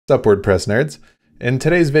What's up, WordPress nerds? In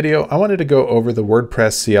today's video, I wanted to go over the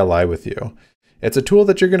WordPress CLI with you. It's a tool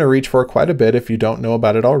that you're going to reach for quite a bit if you don't know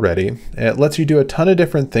about it already. It lets you do a ton of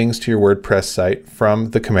different things to your WordPress site from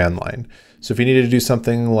the command line. So if you needed to do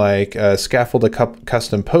something like scaffold a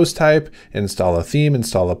custom post type, install a theme,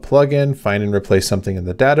 install a plugin, find and replace something in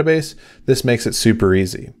the database, this makes it super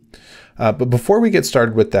easy. But before we get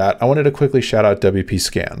started with that, I wanted to quickly shout out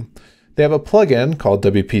WP-Scan. They have a plugin called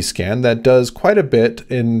WP-Scan that does quite a bit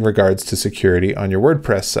in regards to security on your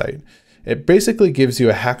WordPress site. It basically gives you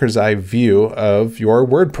a hacker's eye view of your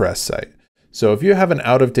WordPress site. So if you have an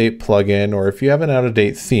out-of-date plugin or if you have an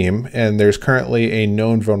out-of-date theme and there's currently a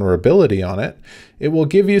known vulnerability on it, it will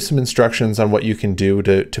give you some instructions on what you can do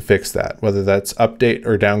to fix that, whether that's update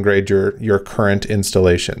or downgrade your current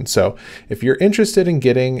installation. So if you're interested in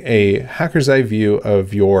getting a hacker's eye view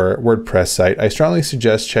of your WordPress site, I strongly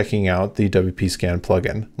suggest checking out the WP-Scan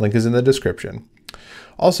plugin. Link is in the description.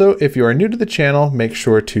 Also, if you are new to the channel, make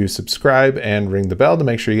sure to subscribe and ring the bell to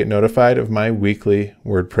make sure you get notified of my weekly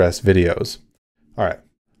WordPress videos. All right,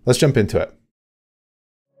 let's jump into it.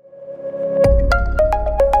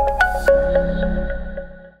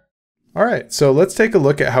 All right, so let's take a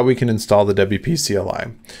look at how we can install the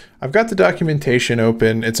WP-CLI. I've got the documentation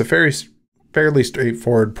open. It's a fairly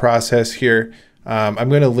straightforward process here. I'm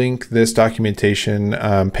going to link this documentation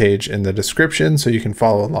page in the description so you can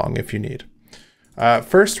follow along if you need.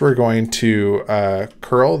 First, we're going to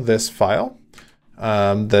curl this file,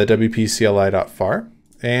 the WP-CLI.far,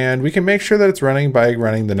 and we can make sure that it's running by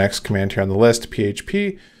running the next command here on the list,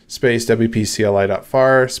 php space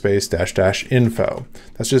WP-CLI.far space -- info.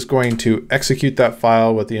 That's just going to execute that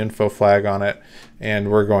file with the info flag on it,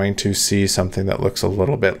 and we're going to see something that looks a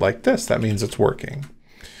little bit like this. That means it's working.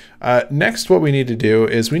 Next, what we need to do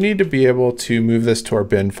is we need to be able to move this to our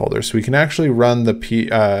bin folder so we can actually run the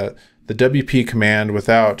WP command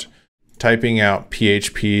without typing out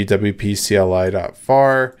php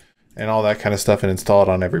WP-CLI.far and all that kind of stuff and install it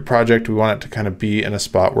on every project. We want it to kind of be in a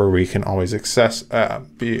spot where we can always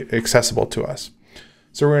be accessible to us.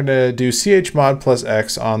 So we're going to do chmod +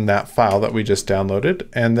 x on that file that we just downloaded,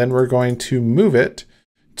 and then we're going to move it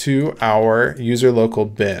to our user local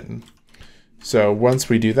bin. So once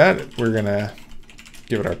we do that, we're going to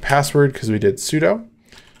give it our password because we did sudo,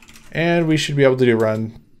 and we should be able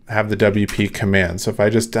to have the WP command. So if I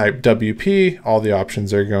just type WP, all the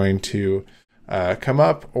options are going to come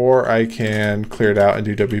up, or I can clear it out and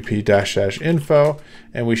do WP -- info,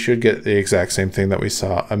 and we should get the exact same thing that we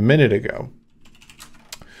saw a minute ago.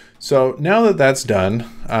 So now that that's done,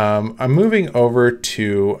 I'm moving over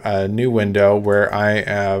to a new window where I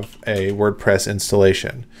have a WordPress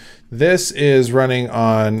installation. This is running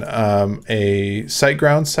on a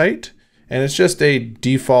SiteGround site, and it's just a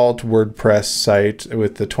default WordPress site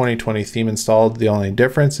with the 2020 theme installed. The only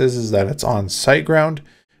difference is that it's on SiteGround.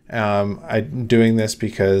 I'm doing this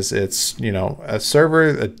because it's, a server,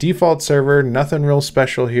 a default server, nothing real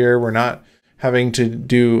special here. We're not having to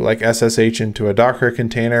do like SSH into a Docker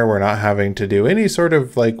container. We're not having to do any sort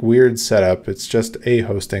of like weird setup. It's just a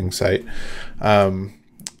hosting site.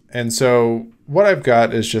 And so what I've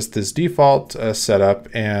got is just this default setup,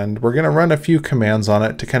 and we're going to run a few commands on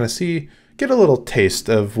it to kind of get a little taste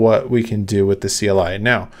of what we can do with the CLI.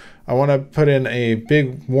 Now, I want to put in a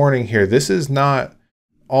big warning here. This is not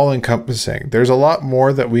all-encompassing. There's a lot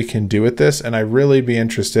more that we can do with this, and I'd really be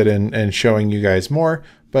interested in showing you guys more.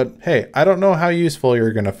 But hey, I don't know how useful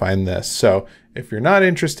you're going to find this. So if you're not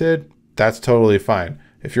interested, that's totally fine.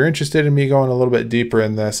 If you're interested in me going a little bit deeper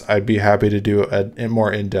in this, I'd be happy to do a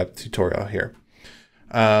more in-depth tutorial here.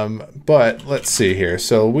 But let's see here.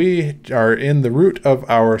 So we are in the root of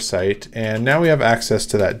our site, and now we have access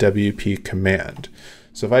to that WP command.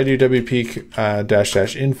 So if I do WP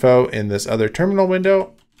 -- info in this other terminal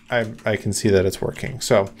window, I can see that it's working.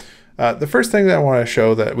 So the first thing that I want to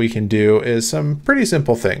show that we can do is some pretty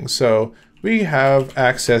simple things. So we have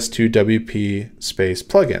access to WP space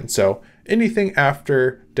plugin. So anything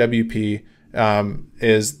after WP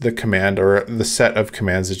is the command or the set of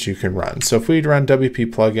commands that you can run. So if we run WP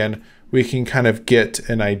plugin, we can kind of get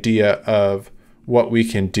an idea of what we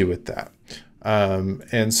can do with that.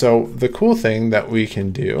 And so the cool thing that we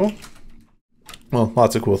can do, well,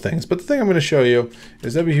 lots of cool things, but the thing I'm going to show you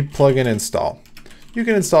is WP plugin install. You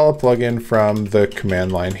can install a plugin from the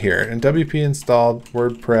command line here, and WP installed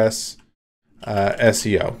WordPress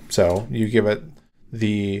SEO. So you give it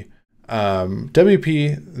the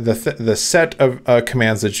WP, the set of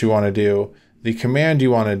commands that you want to do, the command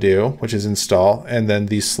you want to do, which is install, and then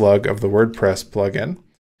the slug of the WordPress plugin.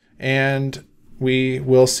 And we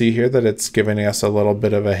will see here that it's giving us a little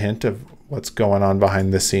bit of a hint of what's going on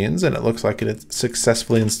behind the scenes, and it looks like it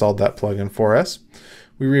successfully installed that plugin for us.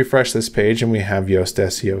 We refresh this page and we have Yoast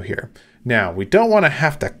SEO here. Now, we don't want to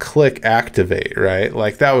have to click activate, right?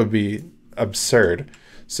 Like that would be absurd.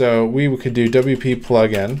 So we could do WP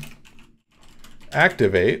plugin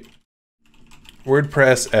activate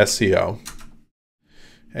WordPress SEO,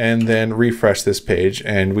 and then refresh this page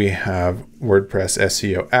and we have WordPress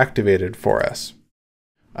SEO activated for us.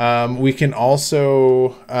 We can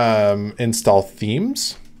also install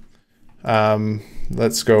themes.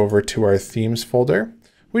 Let's go over to our themes folder.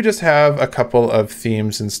 We just have a couple of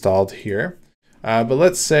themes installed here, but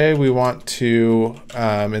let's say we want to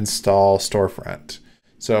install storefront.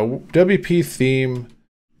 So WP theme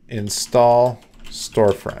install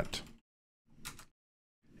storefront.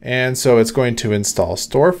 And so it's going to install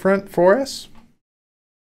storefront for us.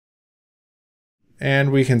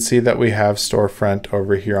 And we can see that we have storefront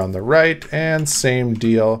over here on the right, and same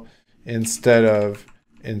deal. Instead of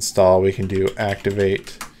install, we can do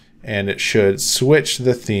activate, and it should switch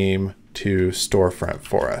the theme to storefront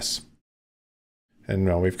for us. And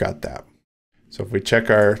now we've got that. So if we check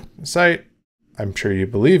our site, I'm sure you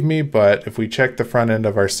believe me, but if we check the front end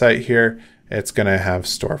of our site here, it's going to have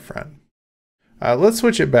storefront. Let's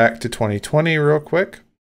switch it back to 2020 real quick.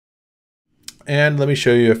 And let me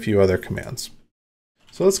show you a few other commands.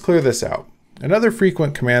 So let's clear this out. Another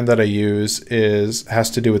frequent command that I use has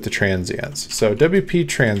to do with the transients. So WP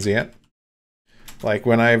transient, like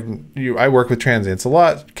when I work with transients a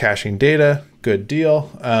lot, caching data, good deal.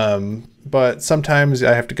 But sometimes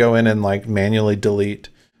I have to go in and like manually delete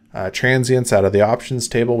transients out of the options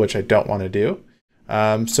table, which I don't want to do.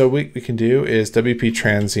 So what we can do is WP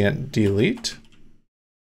transient delete.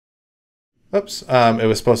 Oops, it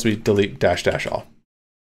was supposed to be delete -- all.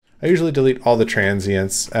 I usually delete all the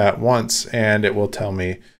transients at once, and it will tell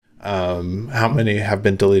me how many have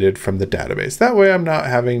been deleted from the database. That way I'm not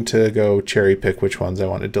having to go cherry pick which ones I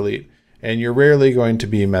want to delete. And you're rarely going to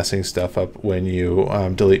be messing stuff up when you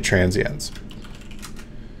delete transients.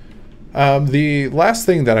 The last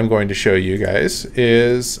thing that I'm going to show you guys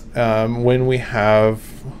is when we have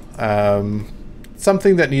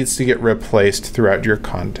something that needs to get replaced throughout your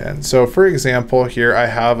content. So for example, here I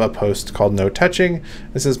have a post called No Touching.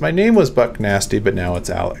 It says, my name was Buck Nasty, but now it's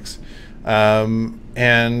Alex.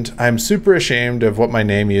 And I'm super ashamed of what my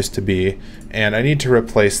name used to be, and I need to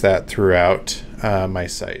replace that throughout my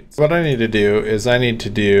site. So what I need to do is I need to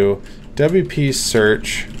do WP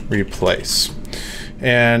search replace.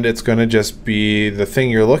 And it's going to just be the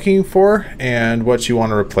thing you're looking for and what you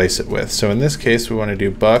want to replace it with. So in this case, we want to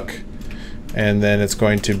do Buck, and then it's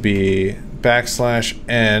going to be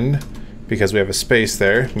 \n, because we have a space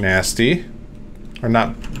there, nasty, or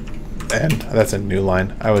not n, that's a new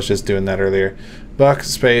line. I was just doing that earlier. Buck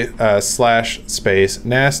space / space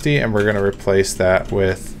nasty, and we're going to replace that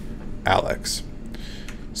with Alex.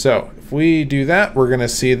 So if we do that, we're going to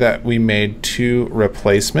see that we made 2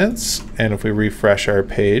 replacements. And if we refresh our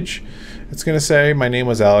page, it's going to say my name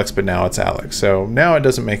was Alex, but now it's Alex. So now it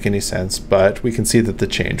doesn't make any sense, but we can see that the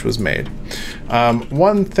change was made.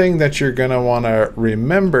 One thing that you're going to want to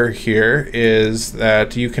remember here is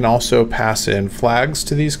that you can also pass in flags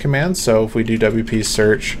to these commands. So if we do WP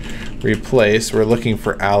search replace, we're looking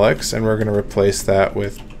for Alex, and we're going to replace that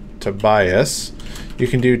with Tobias. You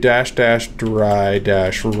can do --dry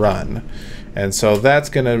 -run. And so that's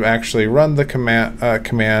going to actually run the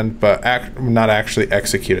command, but not actually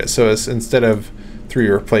execute it. So it's, instead of 3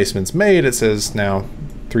 replacements made, it says now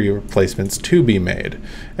 3 replacements to be made.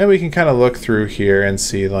 And we can kind of look through here and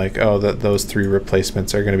see like, oh, that those 3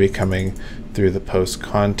 replacements are going to be coming through the post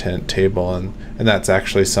content table. And that's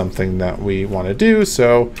actually something that we want to do.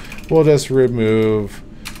 So we'll just remove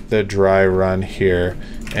the dry run here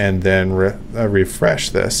and then refresh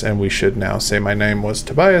this, and we should now say my name was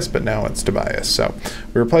Tobias, but now it's Tobias. So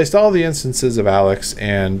we replaced all the instances of Alex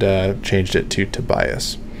and changed it to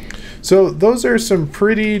Tobias. So those are some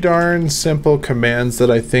pretty darn simple commands that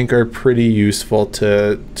I think are pretty useful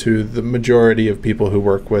to the majority of people who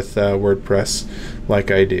work with WordPress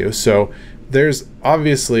like I do. So there's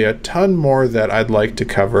obviously a ton more that I'd like to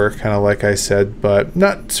cover, kind of like I said, but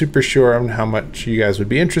not super sure on how much you guys would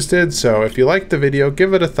be interested. So if you liked the video,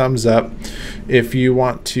 give it a thumbs up. If you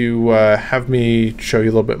want to have me show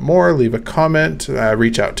you a little bit more, leave a comment,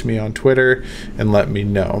 reach out to me on Twitter and let me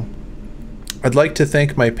know. I'd like to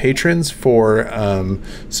thank my patrons for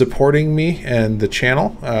supporting me and the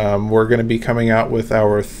channel. We're going to be coming out with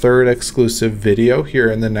our 3rd exclusive video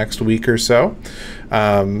here in the next week or so.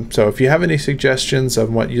 So if you have any suggestions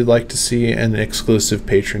of what you'd like to see in exclusive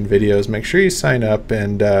patron videos, make sure you sign up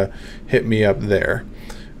and hit me up there.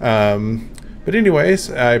 But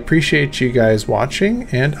anyways, I appreciate you guys watching,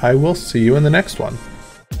 and I will see you in the next one.